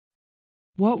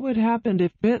What would happen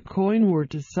if Bitcoin were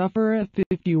to suffer a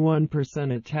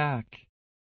 51% attack?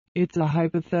 It's a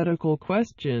hypothetical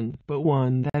question, but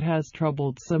one that has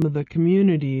troubled some of the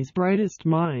community's brightest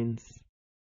minds.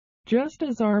 Just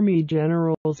as army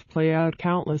generals play out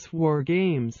countless war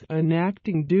games,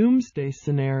 enacting doomsday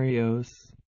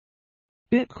scenarios,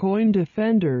 Bitcoin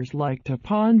defenders like to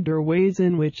ponder ways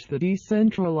in which the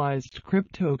decentralized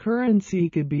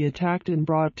cryptocurrency could be attacked and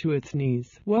brought to its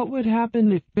knees. What would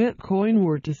happen if Bitcoin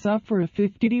were to suffer a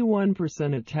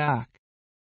 51% attack?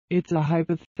 It's a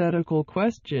hypothetical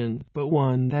question, but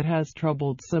one that has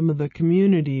troubled some of the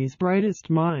community's brightest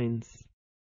minds.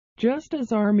 Just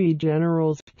as army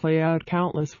generals play out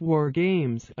countless war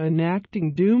games,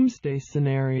 enacting doomsday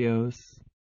scenarios,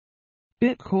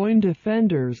 Bitcoin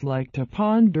defenders like to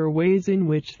ponder ways in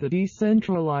which the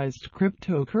decentralized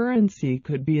cryptocurrency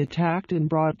could be attacked and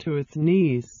brought to its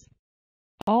knees.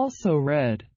 Also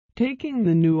read, taking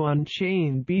the new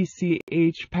on-chain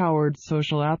BCH-powered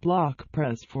social app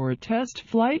LockPress for a test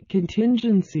flight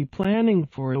contingency planning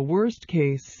for a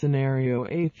worst-case scenario.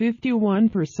 A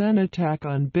 51% attack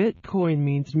on Bitcoin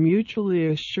means mutually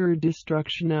assured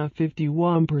destruction. A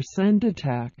 51%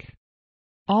 attack,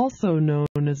 also known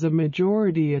as a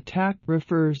majority attack,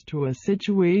 refers to a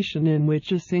situation in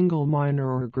which a single miner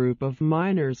or group of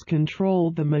miners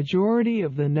control the majority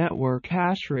of the network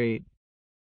hash rate.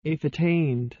 If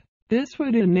attained, this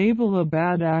would enable a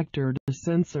bad actor to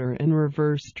censor and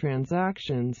reverse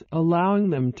transactions, allowing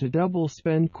them to double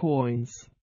spend coins.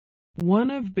 One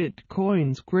of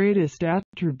Bitcoin's greatest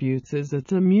attributes is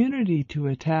its immunity to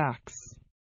attacks,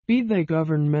 be they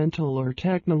governmental or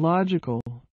technological.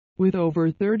 With over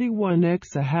 31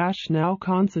 exahash now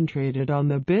concentrated on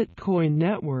the Bitcoin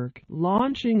network,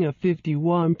 launching a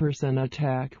 51%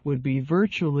 attack would be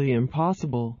virtually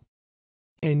impossible.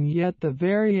 And yet the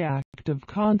very act of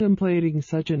contemplating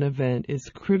such an event is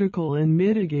critical in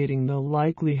mitigating the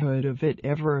likelihood of it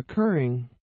ever occurring.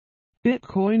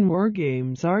 Bitcoin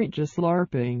wargames aren't just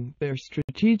LARPing, they're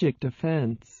strategic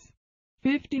defense.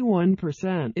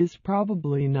 51% is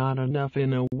probably not enough.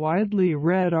 In a widely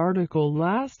read article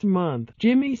last month,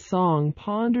 Jimmy Song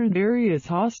pondered various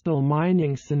hostile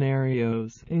mining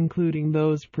scenarios, including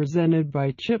those presented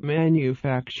by chip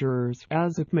manufacturers,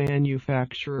 ASIC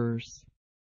manufacturers,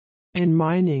 and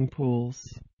mining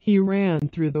pools. He ran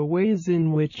through the ways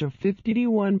in which a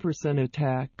 51%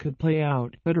 attack could play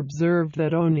out, but observed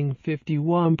that owning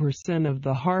 51% of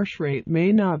the hash rate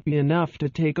may not be enough to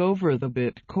take over the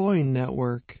Bitcoin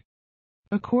network.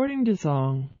 According to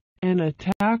Song, an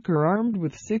attacker armed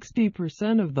with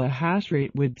 60% of the hash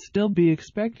rate would still be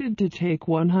expected to take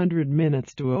 100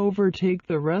 minutes to overtake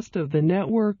the rest of the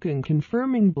network in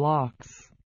confirming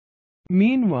blocks.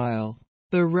 Meanwhile,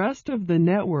 the rest of the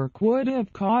network would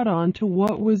have caught on to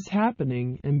what was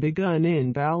happening and begun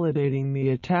invalidating the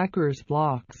attacker's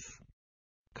blocks.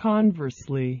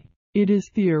 Conversely, it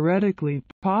is theoretically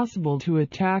possible to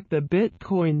attack the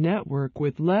Bitcoin network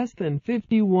with less than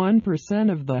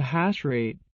 51% of the hash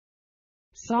rate.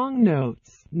 Song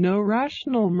notes, no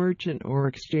rational merchant or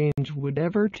exchange would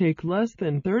ever take less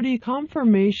than 30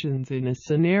 confirmations in a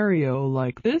scenario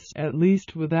like this, at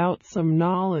least without some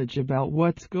knowledge about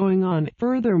what's going on.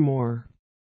 Furthermore,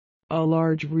 a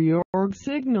large reorg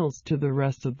signals to the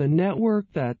rest of the network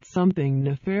that something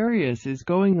nefarious is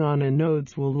going on, and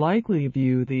nodes will likely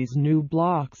view these new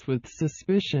blocks with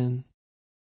suspicion.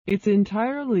 It's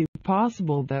entirely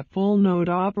possible that full node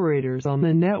operators on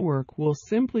the network will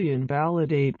simply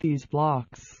invalidate these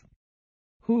blocks.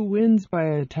 Who wins by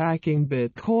attacking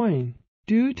Bitcoin?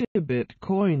 Due to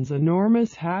Bitcoin's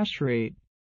enormous hash rate,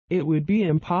 it would be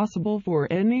impossible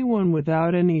for anyone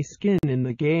without any skin in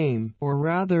the game, or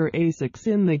rather ASICs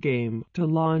in the game, to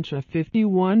launch a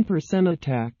 51%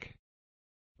 attack.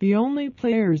 The only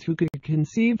players who could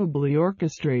conceivably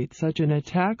orchestrate such an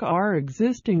attack are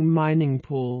existing mining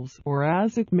pools, or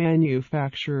ASIC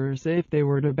manufacturers if they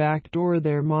were to backdoor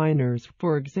their miners,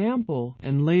 for example,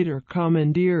 and later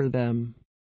commandeer them.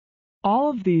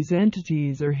 All of these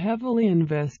entities are heavily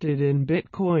invested in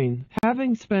Bitcoin,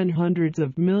 having spent hundreds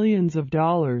of millions of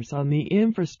dollars on the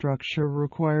infrastructure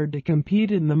required to compete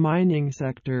in the mining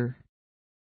sector.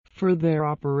 For their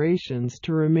operations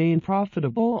to remain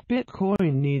profitable,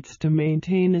 Bitcoin needs to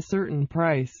maintain a certain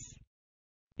price.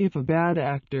 If a bad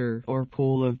actor or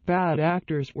pool of bad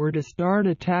actors were to start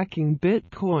attacking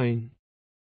Bitcoin,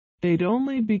 they'd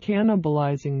only be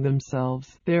cannibalizing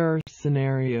themselves. There are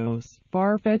scenarios,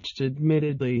 far-fetched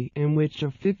admittedly, in which a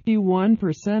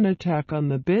 51% attack on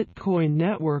the Bitcoin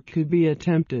network could be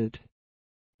attempted.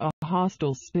 a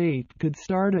hostile state could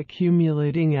start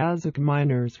accumulating ASIC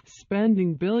miners,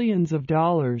 spending billions of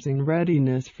dollars in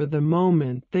readiness for the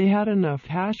moment they had enough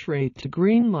hash rate to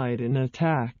greenlight an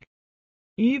attack.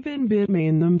 Even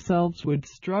Bitmain themselves would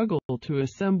struggle to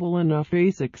assemble enough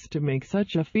ASICs to make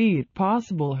such a feat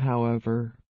possible.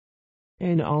 However,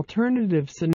 an alternative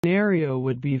scenario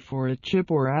would be for a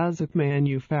chip or ASIC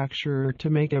manufacturer to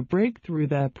make a breakthrough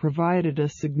that provided a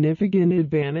significant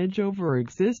advantage over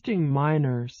existing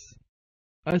miners.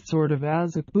 A sort of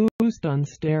ASIC boost on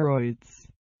steroids.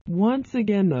 Once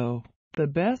again though, the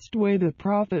best way to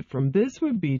profit from this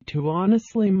would be to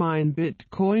honestly mine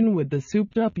Bitcoin with the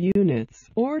souped-up units,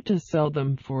 or to sell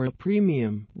them for a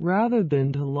premium, rather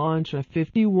than to launch a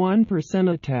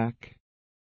 51% attack.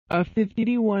 A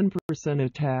 51%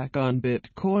 attack on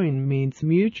Bitcoin means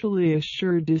mutually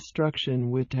assured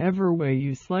destruction whichever way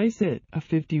you slice it. A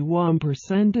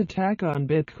 51% attack on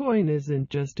Bitcoin isn't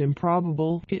just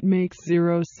improbable, it makes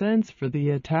zero sense for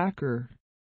the attacker.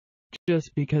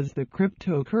 Just because the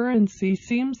cryptocurrency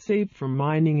seems safe from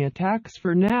mining attacks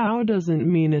for now doesn't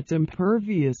mean it's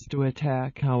impervious to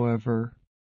attack. However,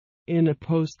 in a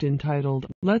post entitled,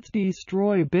 "Let's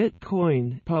Destroy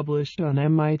Bitcoin," published on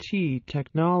MIT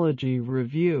Technology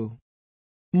Review,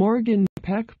 Morgan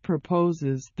Peck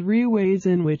proposes 3 ways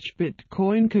in which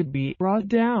Bitcoin could be brought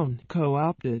down,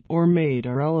 co-opted, or made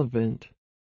irrelevant.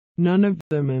 None of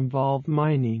them involve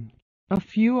mining. A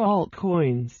few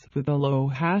altcoins with a low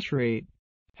hash rate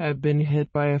have been hit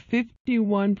by a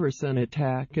 51%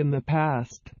 attack in the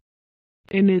past.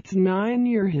 In its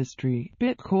 9-year history,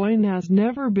 Bitcoin has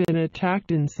never been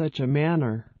attacked in such a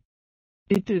manner.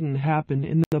 It didn't happen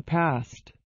in the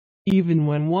past, even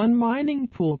when one mining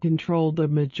pool controlled the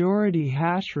majority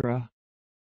hash rate.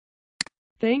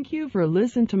 Thank you for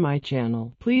listening to my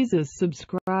channel. Please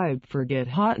subscribe for get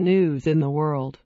hot news in the world.